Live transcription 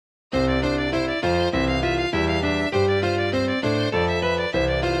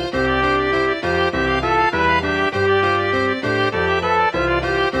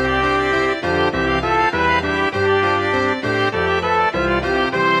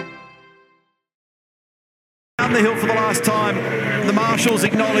the hill for the last time, the marshals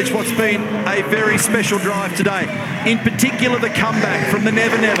acknowledge what's been a very special drive today. In particular, the comeback from the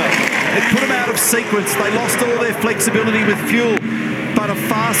Never Never. It put them out of sequence. They lost all their flexibility with fuel, but a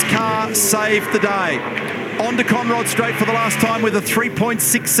fast car saved the day. On to Conrod Straight for the last time with a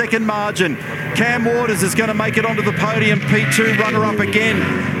 3.6 second margin. Cam Waters is going to make it onto the podium. P2 runner-up again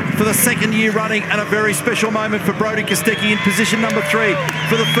for the second year running, and a very special moment for Brodie Kostecki in position number 3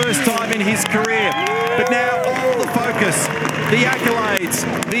 for the first time in his career. But now all the focus, the accolades,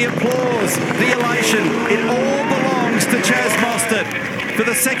 the applause, the elation, it all belongs to Chaz Mostert. For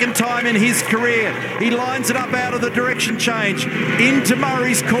the second time in his career, he lines it up out of the direction change into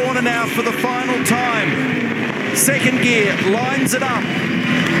Murray's corner now for the final time. Second gear, lines it up.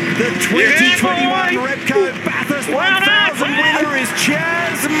 The 2021 Repco Bathurst 1000 winner is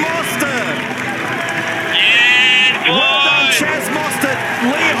Chaz Mostert. Well done, Chaz Mostert.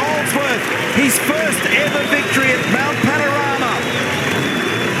 Lee Holdsworth, his first ever victory at Mount Panorama.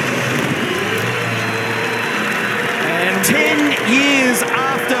 And 10 years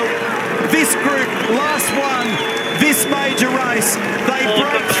after this group last won this major race, they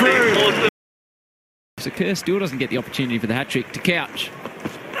broke through. So Kerr still doesn't get the opportunity for the hat-trick to Couch.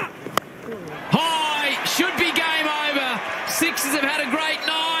 High, should be game over. Sixers have had a great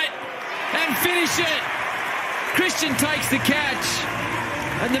night and finish it. Christian takes the catch.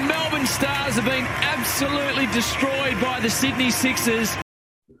 And the Melbourne Stars have been absolutely destroyed by the Sydney Sixers.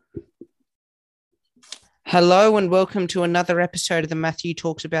 Hello and welcome to another episode of the Matthew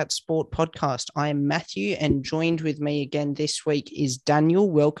Talks About Sport podcast. I am Matthew, and joined with me again this week is Daniel.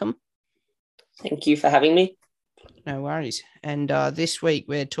 Welcome. Thank you for having me. No worries. And this week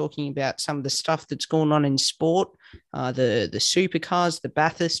we're talking about some of the stuff that's going on in sport, the supercars, the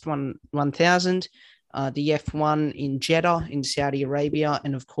Bathurst 1000, the F1 in Jeddah in Saudi Arabia,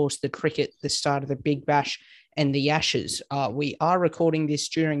 and of course the cricket, the start of the Big Bash and the Ashes. We are recording this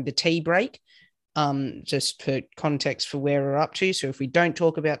during the tea break, just for context for where we're up to. So if we don't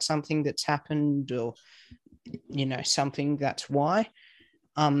talk about something that's happened or, something, that's why.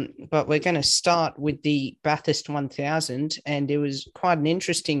 But we're going to start with the Bathurst 1000, and it was quite an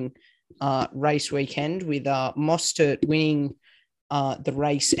interesting race weekend with Mostert winning the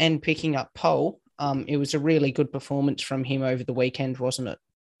race and picking up pole. It was a really good performance from him over the weekend, wasn't it?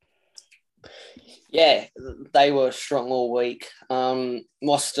 Yeah, they were strong all week.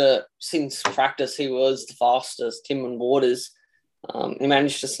 Mostert, since practice, he was the fastest. Him and Waters, he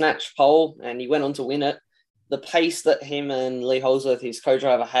managed to snatch pole and he went on to win it. The pace that him and Lee Holdsworth, his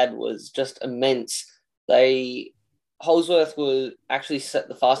co-driver, had was just immense. Holdsworth was actually set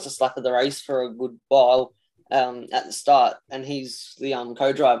the fastest lap of the race for a good while at the start, and he's the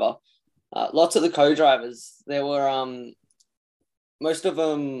co-driver. Lots of the co-drivers, there were most of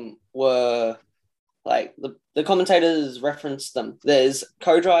them were like the commentators referenced them. There's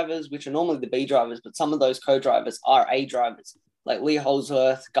co-drivers which are normally the B drivers, but some of those co-drivers are A drivers, like Lee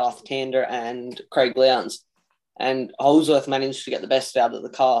Holdsworth, Garth Tander, and Craig Lowndes. And Holdsworth managed to get the best out of the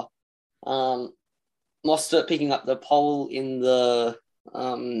car. Mostert picking up the pole in the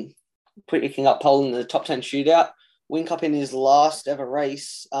top 10 shootout. Whincup in his last ever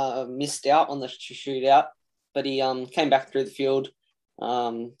race missed out on the shootout, but he came back through the field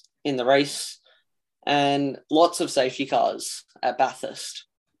in the race, and lots of safety cars at Bathurst.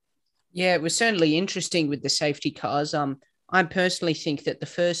 Yeah, it was certainly interesting with the safety cars. I personally think that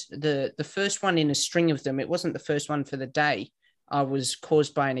the first one in a string of them, it wasn't the first one for the day, was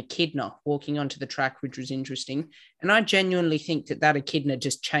caused by an echidna walking onto the track, which was interesting. And I genuinely think that echidna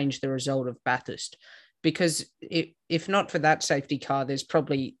just changed the result of Bathurst, because if not for that safety car, there's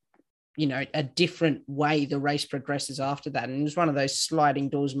probably, a different way the race progresses after that. And it was one of those sliding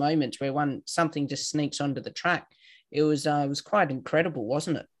doors moments where something just sneaks onto the track. It was quite incredible,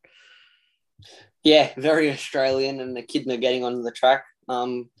 wasn't it? Yeah, very Australian, and the echidna getting onto the track.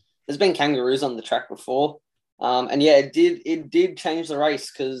 There's been kangaroos on the track before. And yeah, it did change the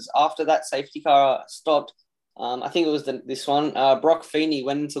race, because after that safety car stopped, I think it was this one, Brock Feeney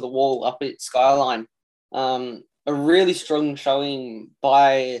went into the wall up at Skyline. A really strong showing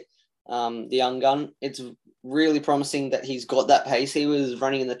by the young gun. It's really promising that he's got that pace. He was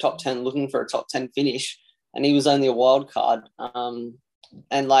running in the top 10 looking for a top 10 finish, and he was only a wild card. And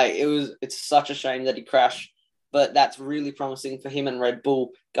it's such a shame that he crashed, but that's really promising for him and Red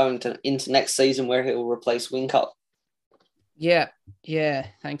Bull going into next season, where he'll replace Whincup. Yeah,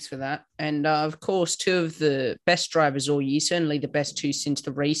 thanks for that. And of course, two of the best drivers all year, certainly the best two since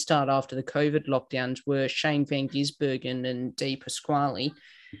the restart after the COVID lockdowns, were Shane Van Gisbergen and Di Pasquale.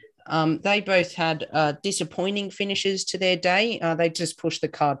 They both had disappointing finishes to their day. They just pushed the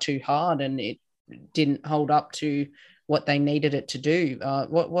car too hard, and didn't hold up to what they needed it to do.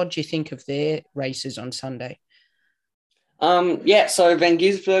 What do you think of their races on Sunday? So Van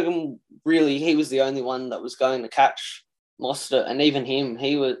Gisbergen, really, he was the only one that was going to catch Mostert, and even him,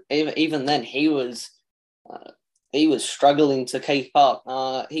 he was struggling to keep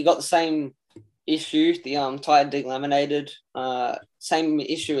up. He got the same issue, the tire delaminated, same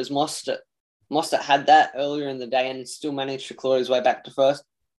issue as Mostert. Mostert had that earlier in the day and still managed to claw his way back to first.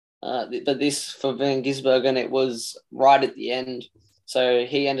 But this, for Van Gisbergen, it was right at the end. So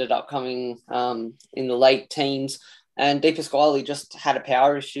he ended up coming in the late teens. And De Pasquale just had a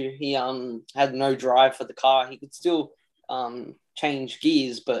power issue. He had no drive for the car. He could still change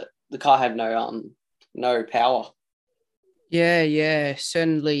gears, but the car had no power. Yeah,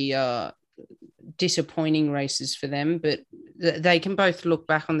 certainly disappointing races for them, but they can both look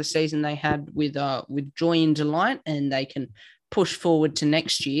back on the season they had with joy and delight, and they can push forward to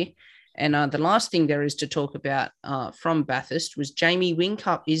next year. And the last thing there is to talk about from Bathurst was Jamie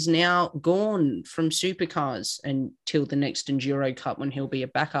Whincup is now gone from Supercars until the next Enduro Cup, when he'll be a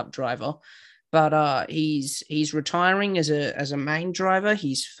backup driver. But he's retiring as a main driver.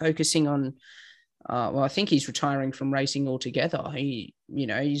 He's focusing on, I think he's retiring from racing altogether. He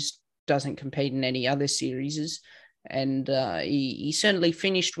doesn't compete in any other series, and he certainly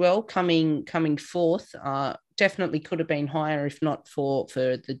finished well, coming fourth. Definitely could have been higher if not for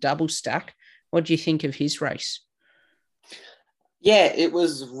the double stack. What do you think of his race? Yeah, it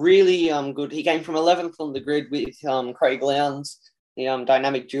was really good. He came from 11th on the grid with Craig Lowndes, the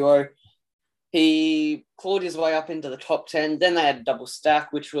dynamic duo. He clawed his way up into the top 10. Then they had a double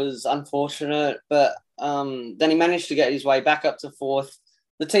stack, which was unfortunate. But then he managed to get his way back up to fourth.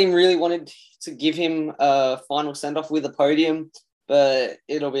 The team really wanted to give him a final send-off with a podium, but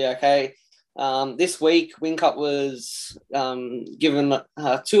it'll be okay. This week, Whincup was given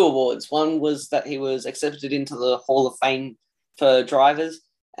 2 awards. One was that he was accepted into the Hall of Fame for drivers,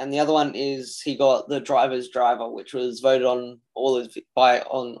 and the other one is he got the driver's driver, which was voted on all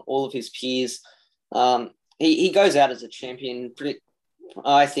of his peers. He goes out as a champion.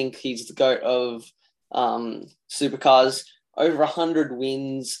 I think he's the GOAT of supercars. Over 100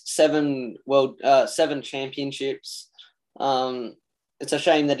 wins, 7 championships. It's a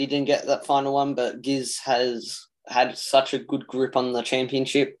shame that he didn't get that final one, but Giz has had such a good grip on the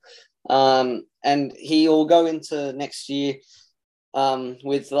championship. And he'll go into next year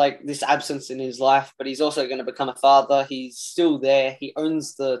with like this absence in his life, but he's also going to become a father. He's still there. He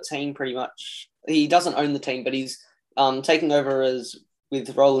owns the team pretty much. He doesn't own the team, but he's taking over as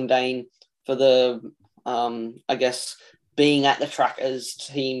with Roland Dane for the, being at the track as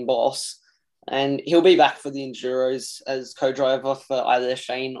team boss. And he'll be back for the Enduros as co-driver for either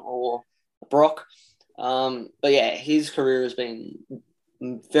Shane or Brock. But yeah, his career has been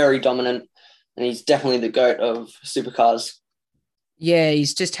very dominant, and he's definitely the GOAT of supercars. Yeah,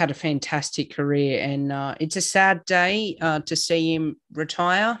 he's just had a fantastic career, and it's a sad day to see him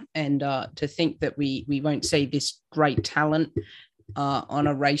retire, and to think that we won't see this great talent on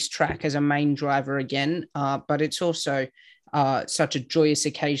a racetrack as a main driver again. But it's also such a joyous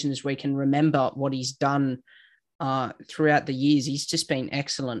occasion as we can remember what he's done throughout the years. He's just been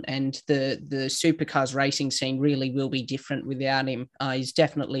excellent, and the supercars racing scene really will be different without him. He's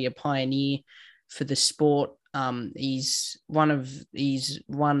definitely a pioneer for the sport. He's won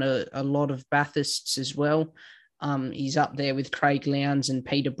a lot of Bathursts as well. He's up there with Craig Lowndes and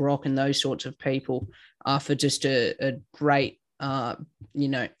Peter Brock and those sorts of people for just a great,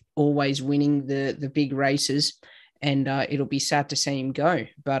 always winning the big races. And it'll be sad to see him go.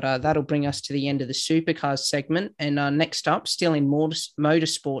 But that'll bring us to the end of the supercars segment. And next up, still in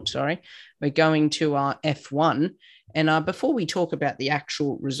motorsport, we're going to our F1. And before we talk about the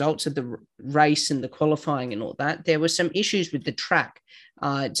actual results of the race and the qualifying and all that, there were some issues with the track.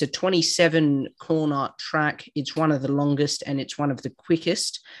 It's a 27-corner track. It's one of the longest and it's one of the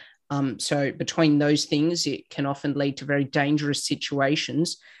quickest. So between those things, it can often lead to very dangerous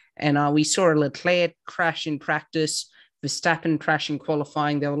situations. And we saw a Leclerc crash in practice, Verstappen crash in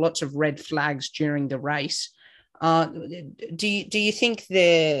qualifying. There were lots of red flags during the race. Do you think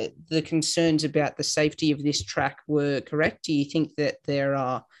the concerns about the safety of this track were correct? Do you think that there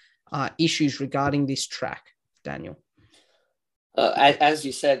are issues regarding this track, Daniel? As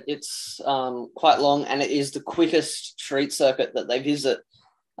you said, it's quite long, and it is the quickest street circuit that they visit.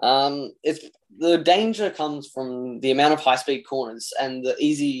 The danger comes from the amount of high-speed corners and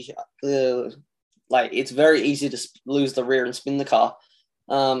it's very easy to lose the rear and spin the car.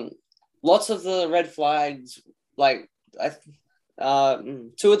 Lots of the red flags, 2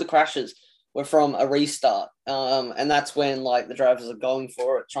 of the crashes were from a restart. And that's when the drivers are going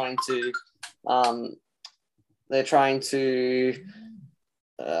for it, trying to They're trying to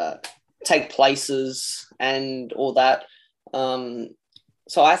take places and all that.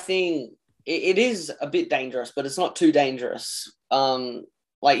 So I think it is a bit dangerous, but it's not too dangerous.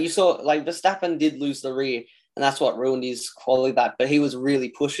 Like you saw, like Verstappen did lose the rear, and that's what ruined his quality back, but he was really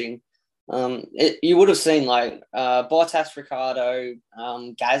pushing. You would have seen like Bottas, Ricciardo,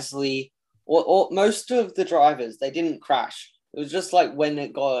 Gasly, or most of the drivers, they didn't crash. It was just like when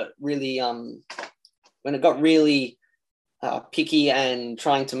it got really picky and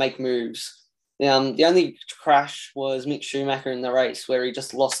trying to make moves. The only crash was Mick Schumacher in the race where he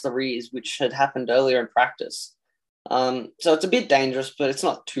just lost the rears, which had happened earlier in practice. So it's a bit dangerous, but it's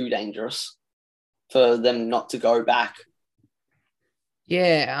not too dangerous for them not to go back.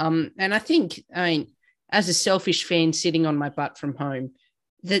 Yeah, and I mean, as a selfish fan sitting on my butt from home,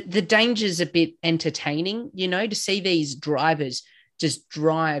 the danger's a bit entertaining, to see these drivers just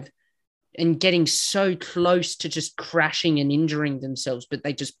drive and getting so close to just crashing and injuring themselves, but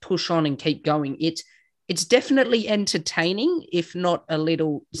they just push on and keep going. It's definitely entertaining, if not a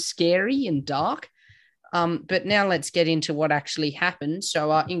little scary and dark. But now let's get into what actually happened.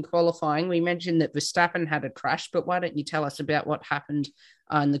 So in qualifying, we mentioned that Verstappen had a crash, but why don't you tell us about what happened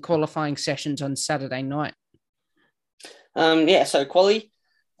in the qualifying sessions on Saturday night? So quali,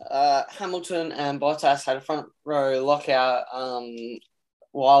 Hamilton and Bottas had a front row lockout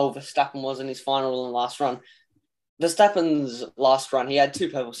while Verstappen was in his final and last run. Verstappen's last run, he had 2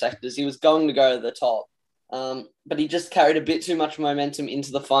 purple sectors. He was going to go to the top. But he just carried a bit too much momentum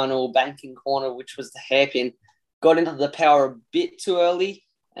into the final banking corner, which was the hairpin. Got into the power a bit too early,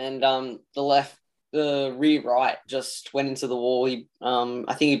 and the rear right just went into the wall.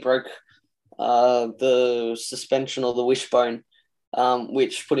 I think he broke the suspension or the wishbone,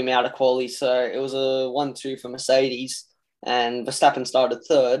 which put him out of quali. So it was a 1-2 for Mercedes, and Verstappen started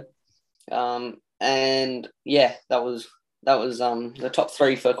third. And yeah, that was the top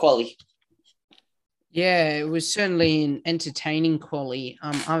 3 for quali. Yeah, it was certainly an entertaining quali.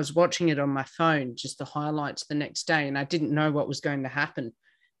 I was watching it on my phone, just the highlights the next day, and I didn't know what was going to happen.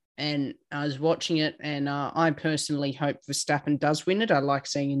 And I was watching it, and I personally hope Verstappen does win it. I like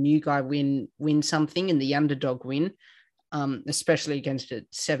seeing a new guy win something and the underdog win, especially against a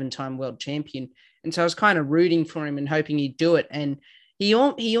 7-time world champion. And so I was kind of rooting for him and hoping he'd do it. And he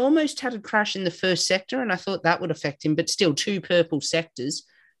almost had a crash in the first sector, and I thought that would affect him, but still 2 purple sectors.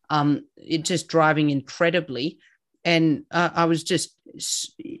 It just driving incredibly. And I was just,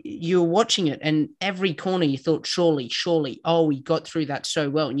 you were watching it, and every corner you thought, surely, oh, he got through that so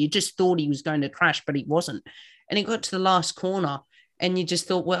well. And you just thought he was going to crash, but he wasn't. And he got to the last corner, and you just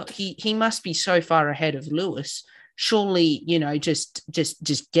thought, well, he must be so far ahead of Lewis. Surely,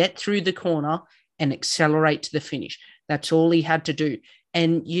 just get through the corner and accelerate to the finish. That's all he had to do.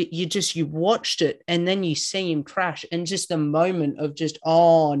 And you watched it, and then you see him crash, and just the moment of just,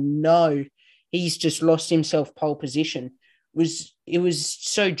 oh no, he's just lost himself pole position. It was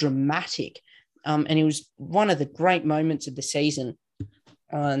so dramatic. And it was one of the great moments of the season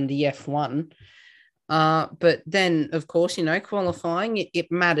on the F1. But then, of course, qualifying, it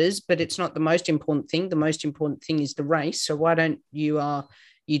matters, but it's not the most important thing. The most important thing is the race. So why don't you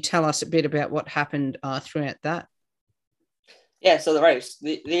tell us a bit about what happened throughout that? Yeah, so the race,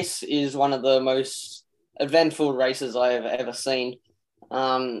 this is one of the most eventful races I have ever seen.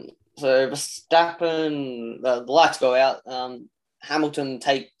 So Verstappen, the lights go out. Hamilton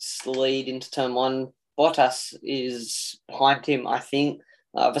takes the lead into turn 1. Bottas is behind him, I think.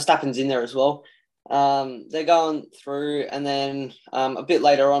 Verstappen's in there as well. They're going through, and then a bit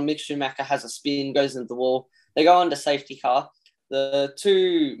later on, Mick Schumacher has a spin, goes into the wall. They go under safety car. The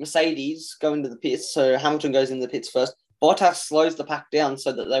 2 Mercedes go into the pits, so Hamilton goes into the pits first. Bottas slows the pack down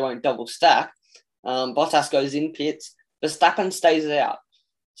so that they won't double stack. Bottas goes in pits. Verstappen stays out.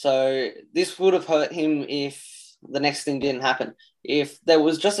 So this would have hurt him if the next thing didn't happen. If there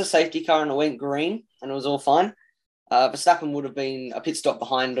was just a safety car and it went green and it was all fine, Verstappen would have been a pit stop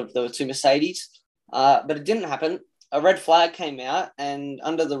behind of the 2 Mercedes. But it didn't happen. A red flag came out, and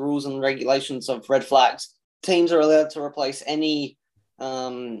under the rules and regulations of red flags, teams are allowed to replace any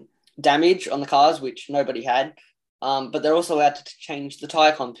damage on the cars, which nobody had. But they're also allowed to change the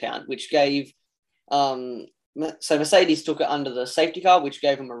tyre compound, which gave... so Mercedes took it under the safety car, which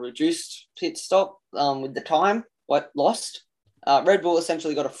gave them a reduced pit stop with the time lost. Red Bull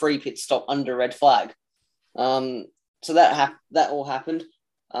essentially got a free pit stop under red flag. So that all happened.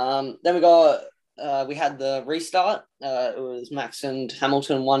 Then we had the restart. It was Max and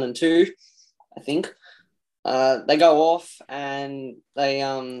Hamilton 1 and 2, I think. They go off and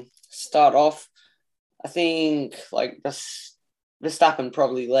they start off. I think Verstappen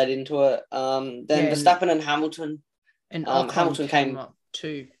probably led into it. Then Verstappen and Hamilton. And Ocon Hamilton came up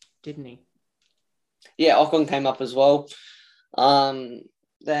too, didn't he? Yeah, Ocon came up as well.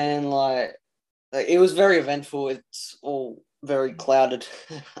 Then like it was very eventful. It's all very clouded.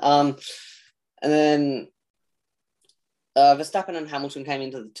 And then Verstappen and Hamilton came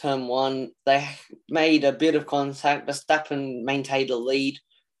into the turn one. They made a bit of contact. Verstappen maintained a lead.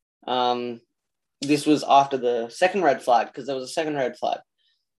 This was after the second red flag, because there was a second red flag.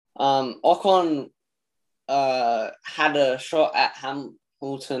 Ocon had a shot at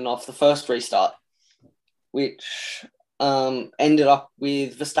Hamilton off the first restart, which ended up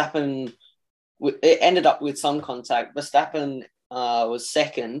with Verstappen. It ended up with some contact. Verstappen was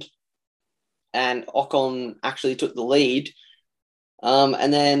second, and Ocon actually took the lead.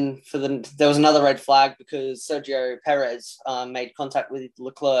 And then there was another red flag because Sergio Perez made contact with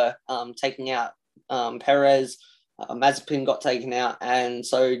Leclerc, taking out Perez. Mazepin got taken out, and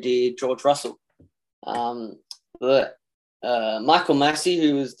so did George Russell. But Michael Massey,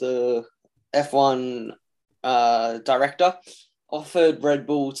 who was the F1 director, offered Red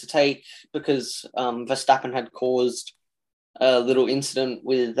Bull to take, because Verstappen had caused a little incident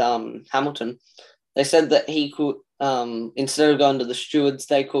with Hamilton. They said that he could, instead of going to the stewards,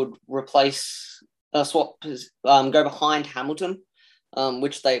 they could swap, go behind Hamilton,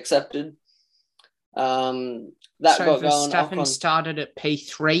 which they accepted. That so got Verstappen going. Started at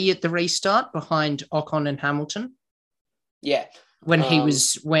P3 at the restart behind Ocon and Hamilton. Yeah. When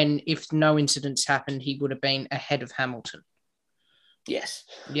if no incidents happened, he would have been ahead of Hamilton. Yes.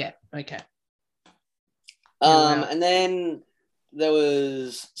 Yeah. Okay. And then there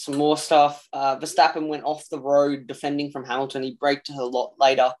was some more stuff. Verstappen went off the road defending from Hamilton. He braked a lot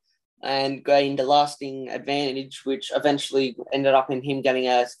later and gained a lasting advantage, which eventually ended up in him getting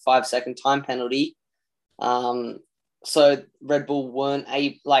a 5-second time penalty. So Red Bull weren't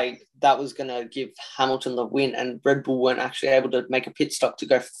that was going to give Hamilton the win, and Red Bull weren't actually able to make a pit stop to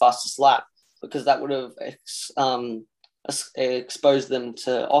go for fastest lap, because that would have exposed them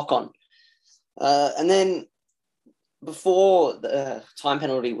to Ocon. And then before the time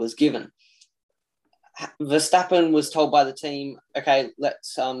penalty was given, Verstappen was told by the team, okay,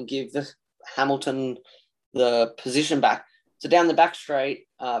 let's give Hamilton the position back. So down the back straight,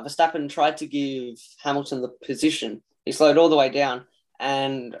 Verstappen tried to give Hamilton the position. He slowed all the way down,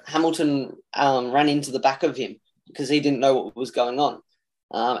 and Hamilton ran into the back of him because he didn't know what was going on.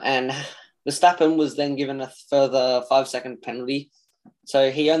 And Verstappen was then given a further 5-second penalty. So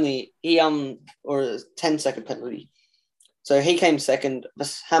or a 10-second penalty. So he came second.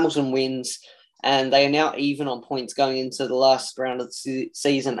 Hamilton wins, and they are now even on points going into the last round of the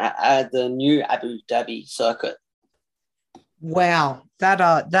season at the new Abu Dhabi circuit. Wow,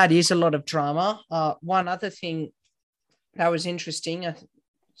 that is a lot of drama. One other thing that was interesting, I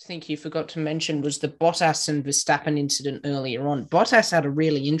think you forgot to mention, was the Bottas and Verstappen incident earlier on. Bottas had a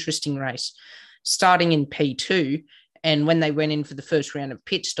really interesting race, starting in P2, and when they went in for the first round of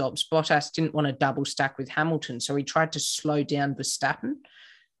pit stops, Bottas didn't want to double stack with Hamilton, so he tried to slow down Verstappen.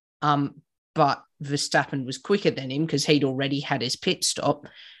 But Verstappen was quicker than him because he'd already had his pit stop,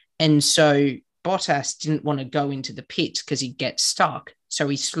 and so Bottas didn't want to go into the pits because he'd get stuck. So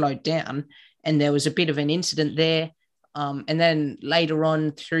he slowed down, and there was a bit of an incident there. And then later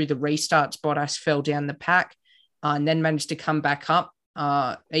on through the restarts, Bottas fell down the pack and then managed to come back up,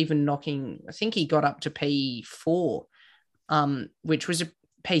 even knocking, I think he got up to P4, which was a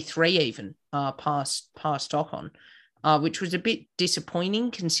P3 even, past Ocon, which was a bit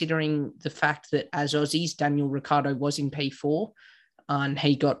disappointing considering the fact that as Aussies, Daniel Ricciardo was in P4, and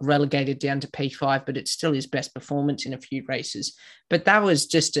he got relegated down to P5, but it's still his best performance in a few races. But that was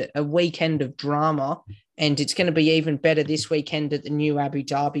just a weekend of drama, and it's going to be even better this weekend at the new Abu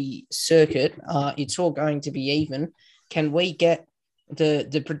Dhabi circuit. It's all going to be even. Can we get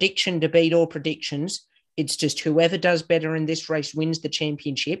the prediction to beat all predictions? It's just whoever does better in this race wins the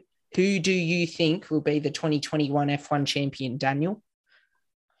championship. Who do you think will be the 2021 F1 champion, Daniel?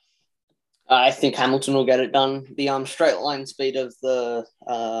 I think Hamilton will get it done. The straight line speed of the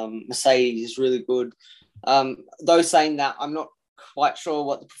Mercedes is really good. Though saying that, I'm not quite sure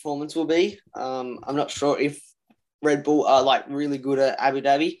what the performance will be. I'm not sure if Red Bull are really good at Abu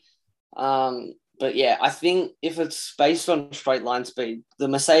Dhabi. But yeah, I think if it's based on straight line speed, the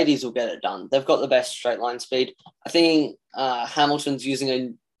Mercedes will get it done. They've got the best straight line speed. I think Hamilton's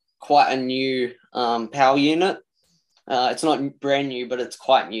using quite a new power unit. It's not brand new, but it's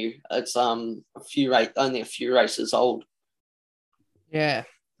quite new. It's only a few races old. Yeah,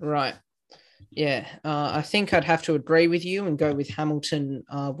 right. Yeah, I think I'd have to agree with you and go with Hamilton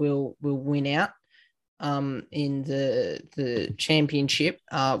will win out. in the championship,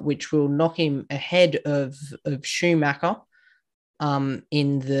 which will knock him ahead of Schumacher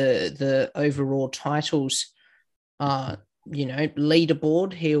in the overall titles.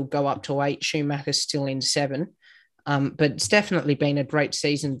 Leaderboard. He'll go up to 8. Schumacher's still in 7. But it's definitely been a great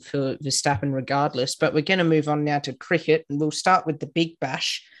season for Verstappen regardless. But we're going to move on now to cricket, and we'll start with the Big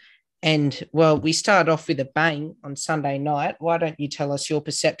Bash. And, well, we start off with a bang on Sunday night. Why don't you tell us your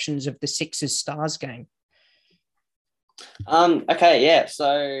perceptions of the Sixers-Stars game? Okay, yeah. So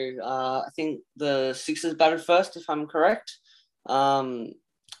I think the Sixers batted first, if I'm correct.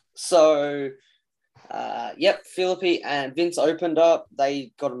 Philippe and Vince opened up.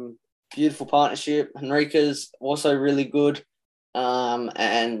 They got a beautiful partnership. Henriquez also really good. And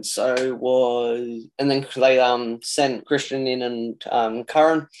then they sent Christian in and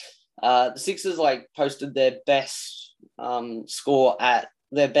Curran. The Sixers posted their best score at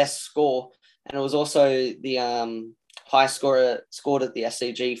their best score, and it was also the high scorer scored at the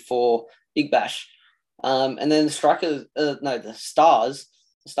SCG for Big Bash. And then the Stars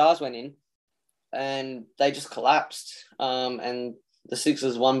went in, and they just collapsed. And the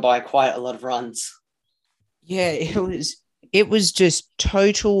Sixers won by quite a lot of runs. Yeah, it was just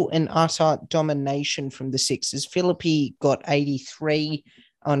total and utter domination from the Sixers. Philippe got 83.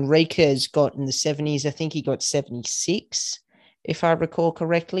 Enriquez got in the 70s. I think he got 76, if I recall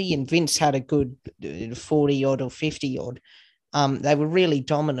correctly. And Vince had a good 40-odd or 50-odd. They were really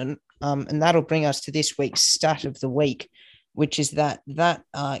dominant. And that'll bring us to this week's stat of the week, which is that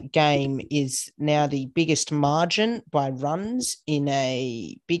game is now the biggest margin by runs in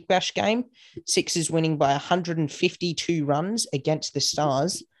a Big Bash game. Sixers winning by 152 runs against the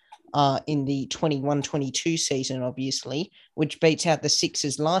Stars in the 21-22 season, obviously, which beats out the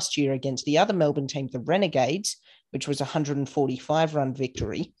Sixers last year against the other Melbourne team, the Renegades, which was a 145-run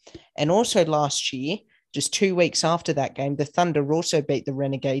victory. And also last year, just 2 weeks after that game, the Thunder also beat the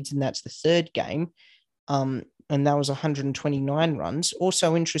Renegades, and that's the third game. And that was 129 runs.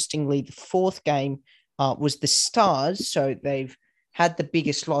 Also, interestingly, the fourth game was the Stars. So they've had the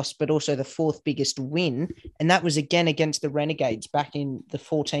biggest loss, but also the fourth biggest win. And that was again against the Renegades back in the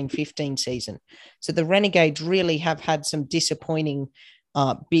 14-15 season. So the Renegades really have had some disappointing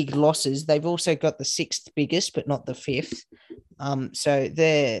big losses. They've also got the sixth biggest, but not the fifth. So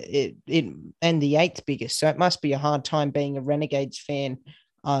they're and the eighth biggest. So it must be a hard time being a Renegades fan.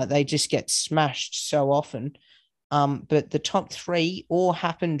 They just get smashed so often. But the top three all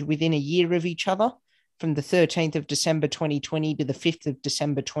happened within a year of each other, from the 13th of December 2020 to the 5th of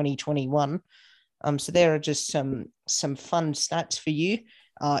December 2021. So there are just some fun stats for you.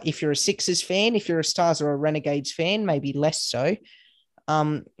 If you're a Sixers fan, if you're a Stars or a Renegades fan, maybe less so.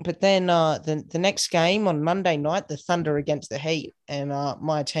 But then the next game on Monday night, the Thunder against the Heat, and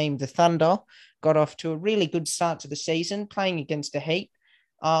my team, the Thunder, got off to a really good start to the season playing against the Heat.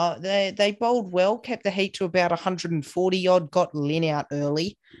 They bowled well, kept the Heat to about 140 odd, got Lynn out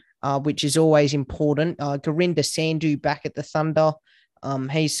early, which is always important. Gurinder Sandhu back at the Thunder.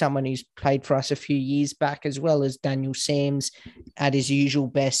 He's someone who's played for us a few years back, as well as Daniel Sams at his usual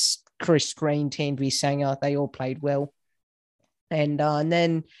best. Chris Green, Tanvi Sangha, they all played well. And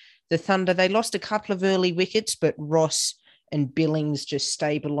then the Thunder, they lost a couple of early wickets, but Ross and Billings just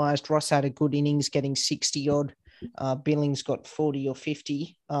stabilised. Ross had a good innings, getting 60 odd. Billings got 40 or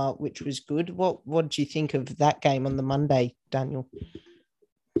 50, which was good. What do you think of that game on the Monday, Daniel?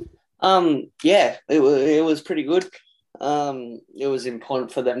 Yeah, it was pretty good. It was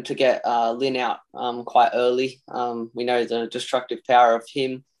important for them to get Lynn out quite early. We know the destructive power of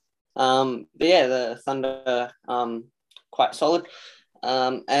him. But yeah, the Thunder quite solid.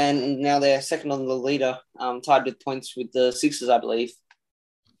 And now they're second on the leader, tied with points with the Sixers, I believe.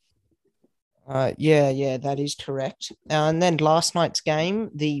 Yeah, that is correct. And then last night's game,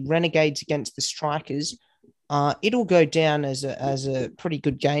 the Renegades against the Strikers. It'll go down as a pretty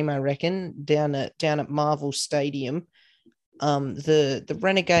good game, I reckon, down at Marvel Stadium. The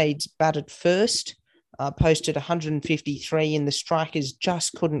Renegades batted first, posted 153, and the Strikers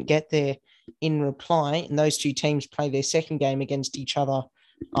just couldn't get there in reply. And those two teams play their second game against each other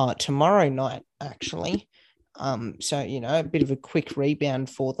tomorrow night, actually. So a bit of a quick rebound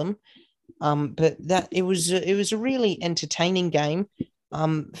for them. But that it was a really entertaining game.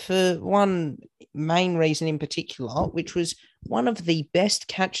 For one main reason in particular, which was one of the best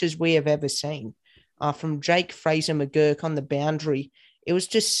catches we have ever seen, from Jake Fraser McGurk on the boundary. It was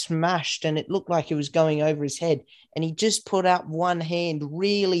just smashed, and it looked like it was going over his head, and he just put out one hand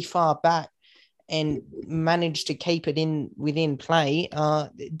really far back and managed to keep it within play.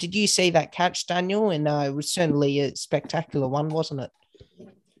 Did you see that catch, Daniel? And it was certainly a spectacular one, wasn't it?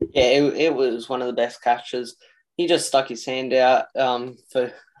 Yeah, it was one of the best catches. He just stuck his hand out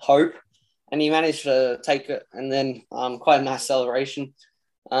for hope, and he managed to take it, and then quite a nice celebration.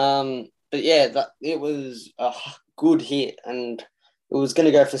 But yeah, it was a good hit, and it was going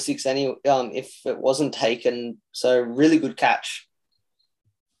to go for 6 anyway if it wasn't taken. So really good catch.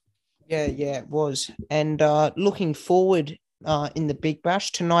 Yeah, it was. And looking forward in the Big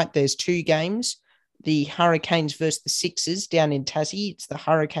Bash tonight, there's 2 games. The Hurricanes versus the Sixers down in Tassie. It's the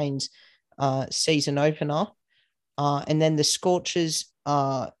Hurricanes season opener. And then the Scorchers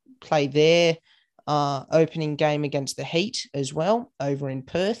play their opening game against the Heat as well over in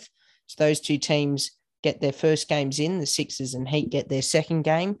Perth. So those 2 teams get their first games in. The Sixers and Heat get their second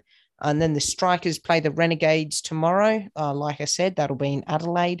game. And then the Strikers play the Renegades tomorrow. Like I said, that'll be in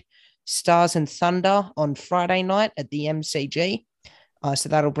Adelaide. Stars and Thunder on Friday night at the MCG. So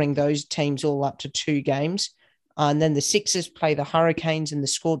that'll bring those teams all up to 2 games. And then the Sixers play the Hurricanes and the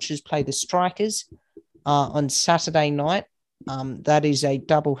Scorchers play the Strikers on Saturday night. That is a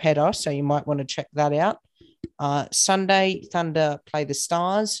double header, so you might want to check that out. Sunday, Thunder play the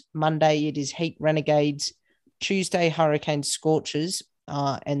Stars. Monday, it is Heat Renegades. Tuesday, Hurricanes Scorchers.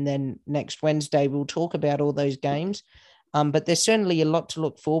 And then next Wednesday, we'll talk about all those games. But there's certainly a lot to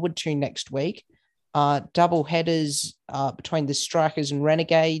look forward to next week. Double headers between the Strikers and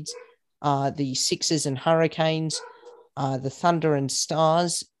Renegades, the Sixers and Hurricanes, the Thunder and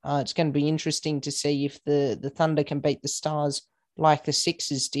Stars. It's going to be interesting to see if the Thunder can beat the Stars like the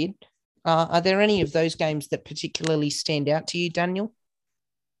Sixers did. Are there any of those games that particularly stand out to you, Daniel?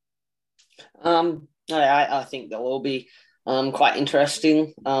 I think they'll all be quite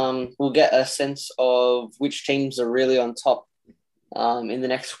interesting. We'll get a sense of which teams are really on top in the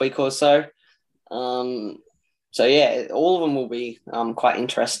next week or so. So yeah, all of them will be quite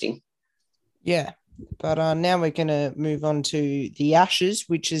interesting. Yeah, but now we're going to move on to the Ashes,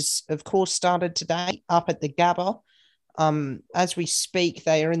 which is, of course, started today up at the Gabba. As we speak,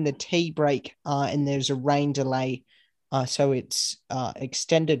 they are in the tea break and there's a rain delay, so it's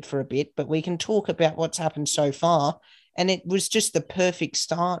extended for a bit. But we can talk about what's happened so far, and it was just the perfect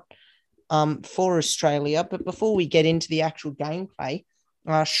start for Australia. But before we get into the actual gameplay,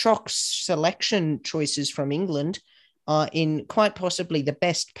 shock selection choices from England in quite possibly the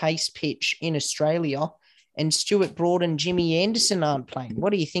best pace pitch in Australia, and Stuart Broad and Jimmy Anderson aren't playing.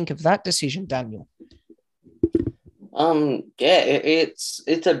 What do you think of that decision, Daniel?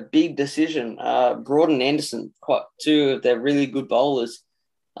 It's a big decision. Broad and Anderson, quite 2 of their really good bowlers.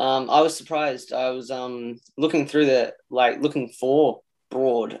 I was surprised. I was looking for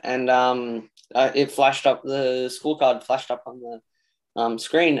Broad, and it flashed up, the scorecard flashed up on the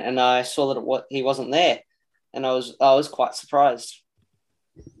screen, and I saw that he wasn't there, and I was quite surprised.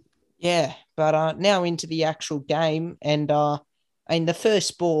 Yeah, but now into the actual game, and the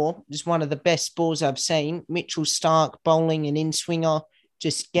first ball is one of the best balls I've seen. Mitchell Starc bowling an in-swinger,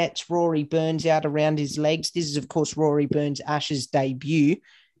 just gets Rory Burns out around his legs. This is, of course, Rory Burns' Ashes debut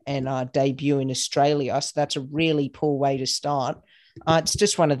and debut in Australia, so that's a really poor way to start. It's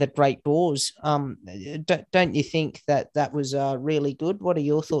just one of the great balls. Don't you think that was really good? What are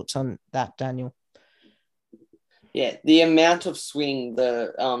your thoughts on that, Daniel? Yeah, the amount of swing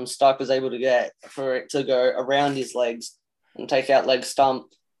the Starc was able to get for it to go around his legs and take out leg stump,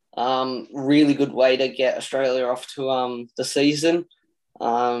 really good way to get Australia off to the season.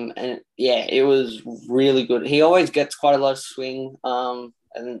 And yeah, it was really good. He always gets quite a lot of swing,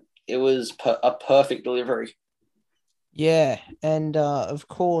 and it was a perfect delivery. Yeah, and of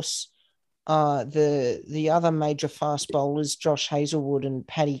course, the other major fast bowlers, Josh Hazlewood and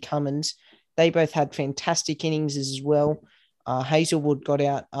Paddy Cummins, they both had fantastic innings as well. Hazlewood got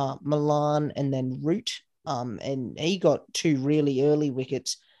out Milan and then Root, and he got 2 really early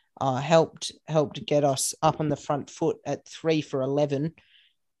wickets, helped get us up on the front foot at 3 for 11.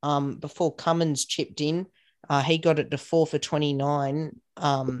 Before Cummins chipped in, he got it to 4 for 29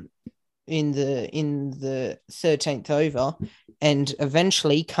 in the 13th over, and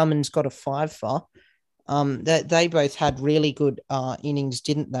eventually Cummins got a 5 for. They both had really good innings,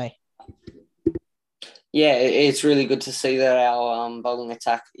 didn't they? Yeah, it's really good to see that our bowling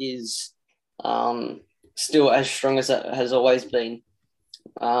attack is still as strong as it has always been.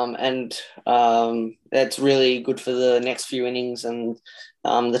 And that's really good for the next few innings and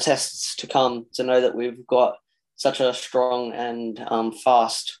the tests to come, to know that we've got such a strong and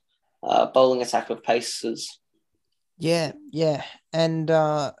fast bowling attack of paces. Yeah. And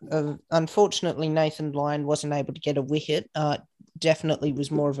unfortunately, Nathan Lyon wasn't able to get a wicket. Definitely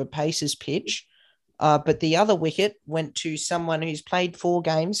was more of a paces pitch. But the other wicket went to someone who's played 4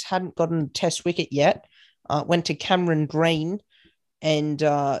 games, hadn't gotten a test wicket yet, went to Cameron Green. and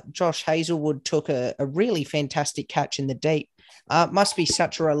Josh Hazelwood took a really fantastic catch in the deep. Must be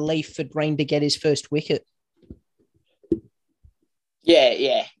such a relief for Green to get his first wicket.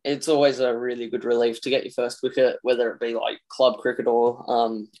 Yeah. It's always a really good relief to get your first wicket, whether it be like club cricket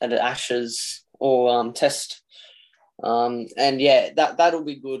or at Ashes or Test. And yeah, that'll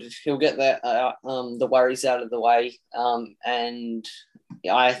be good. He'll get that the worries out of the way. And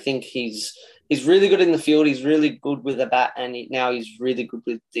I think he's really good in the field. He's really good with the bat, and now he's really good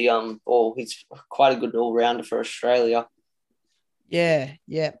with the ball. He's quite a good all rounder for Australia. Yeah.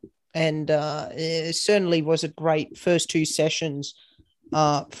 And it certainly was a great first two sessions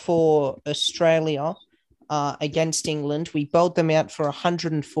for Australia against England. We bowled them out for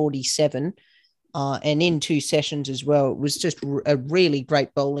 147 and in two sessions as well. It was just a really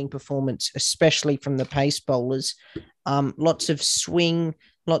great bowling performance, especially from the pace bowlers. Lots of swing,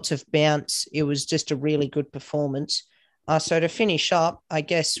 lots of bounce. It was just a really good performance. So to finish up, I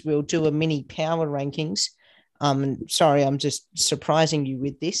guess we'll do a mini power rankings. Sorry, I'm just surprising you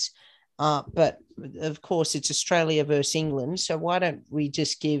with this. But of course, it's Australia versus England. So why don't we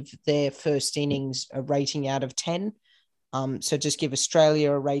just give their first innings a rating out of 10? So just give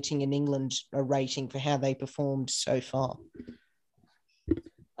Australia a rating and England a rating for how they performed so far.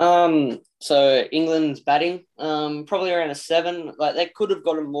 So England's batting, probably around a 7. Like they could have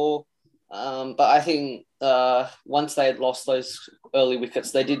gotten more, but I think once they had lost those early wickets,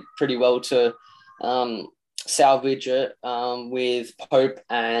 they did pretty well to salvage it with Pope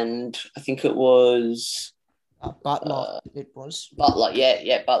and I think it was Butler. It was Butler.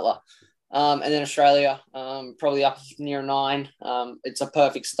 Yeah, Butler. And then Australia, probably up near 9. It's a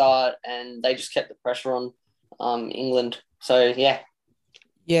perfect start, and they just kept the pressure on England. So yeah.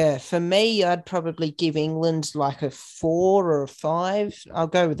 Yeah, for me, I'd probably give England like a 4 or a 5. I'll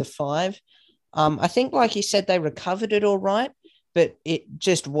go with a 5. I think, like you said, they recovered it all right, but it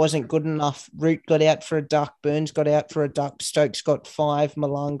just wasn't good enough. Root got out for a duck. Burns got out for a duck. Stokes got 5.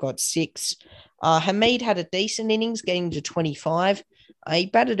 Malan got 6. Hamid had a decent innings, getting to 25. He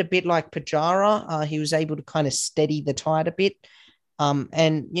batted a bit like Pujara. He was able to kind of steady the tide a bit.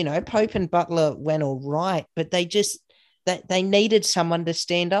 And, Pope and Butler went all right, but they needed someone to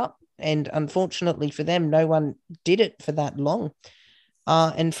stand up. And unfortunately for them, no one did it for that long.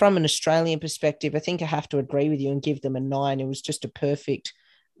 And from an Australian perspective, I think I have to agree with you and give them a 9. It was just a perfect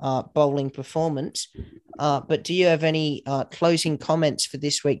bowling performance. But do you have any closing comments for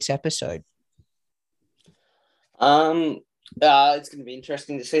this week's episode? It's going to be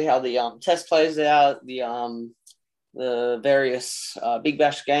interesting to see how the test plays out, the various Big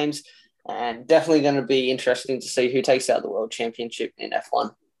Bash games, and definitely going to be interesting to see who takes out the World Championship in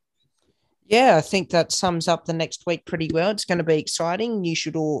F1. Yeah, I think that sums up the next week pretty well. It's going to be exciting. You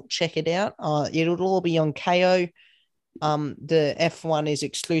should all check it out. It'll all be on KO. The F1 is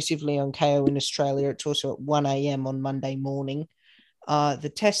exclusively on KO in Australia. It's also at 1 a.m. on Monday morning.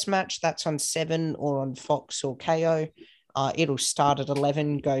 The test match, that's on 7 or on Fox or KO. It'll start at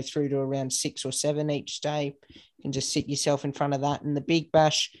 11, go through to around 6 or 7 each day. You can just sit yourself in front of that. And the Big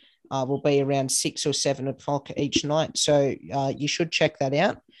Bash will be around 6 or 7 o'clock each night. So you should check that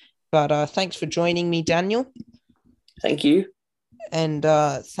out. But thanks for joining me, Daniel. Thank you. And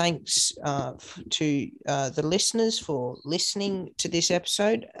thanks to the listeners for listening to this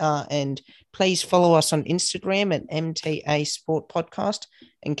episode. And please follow us on Instagram at MTA Sport Podcast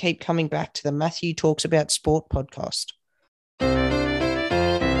and keep coming back to the Matthew Talks About Sport podcast.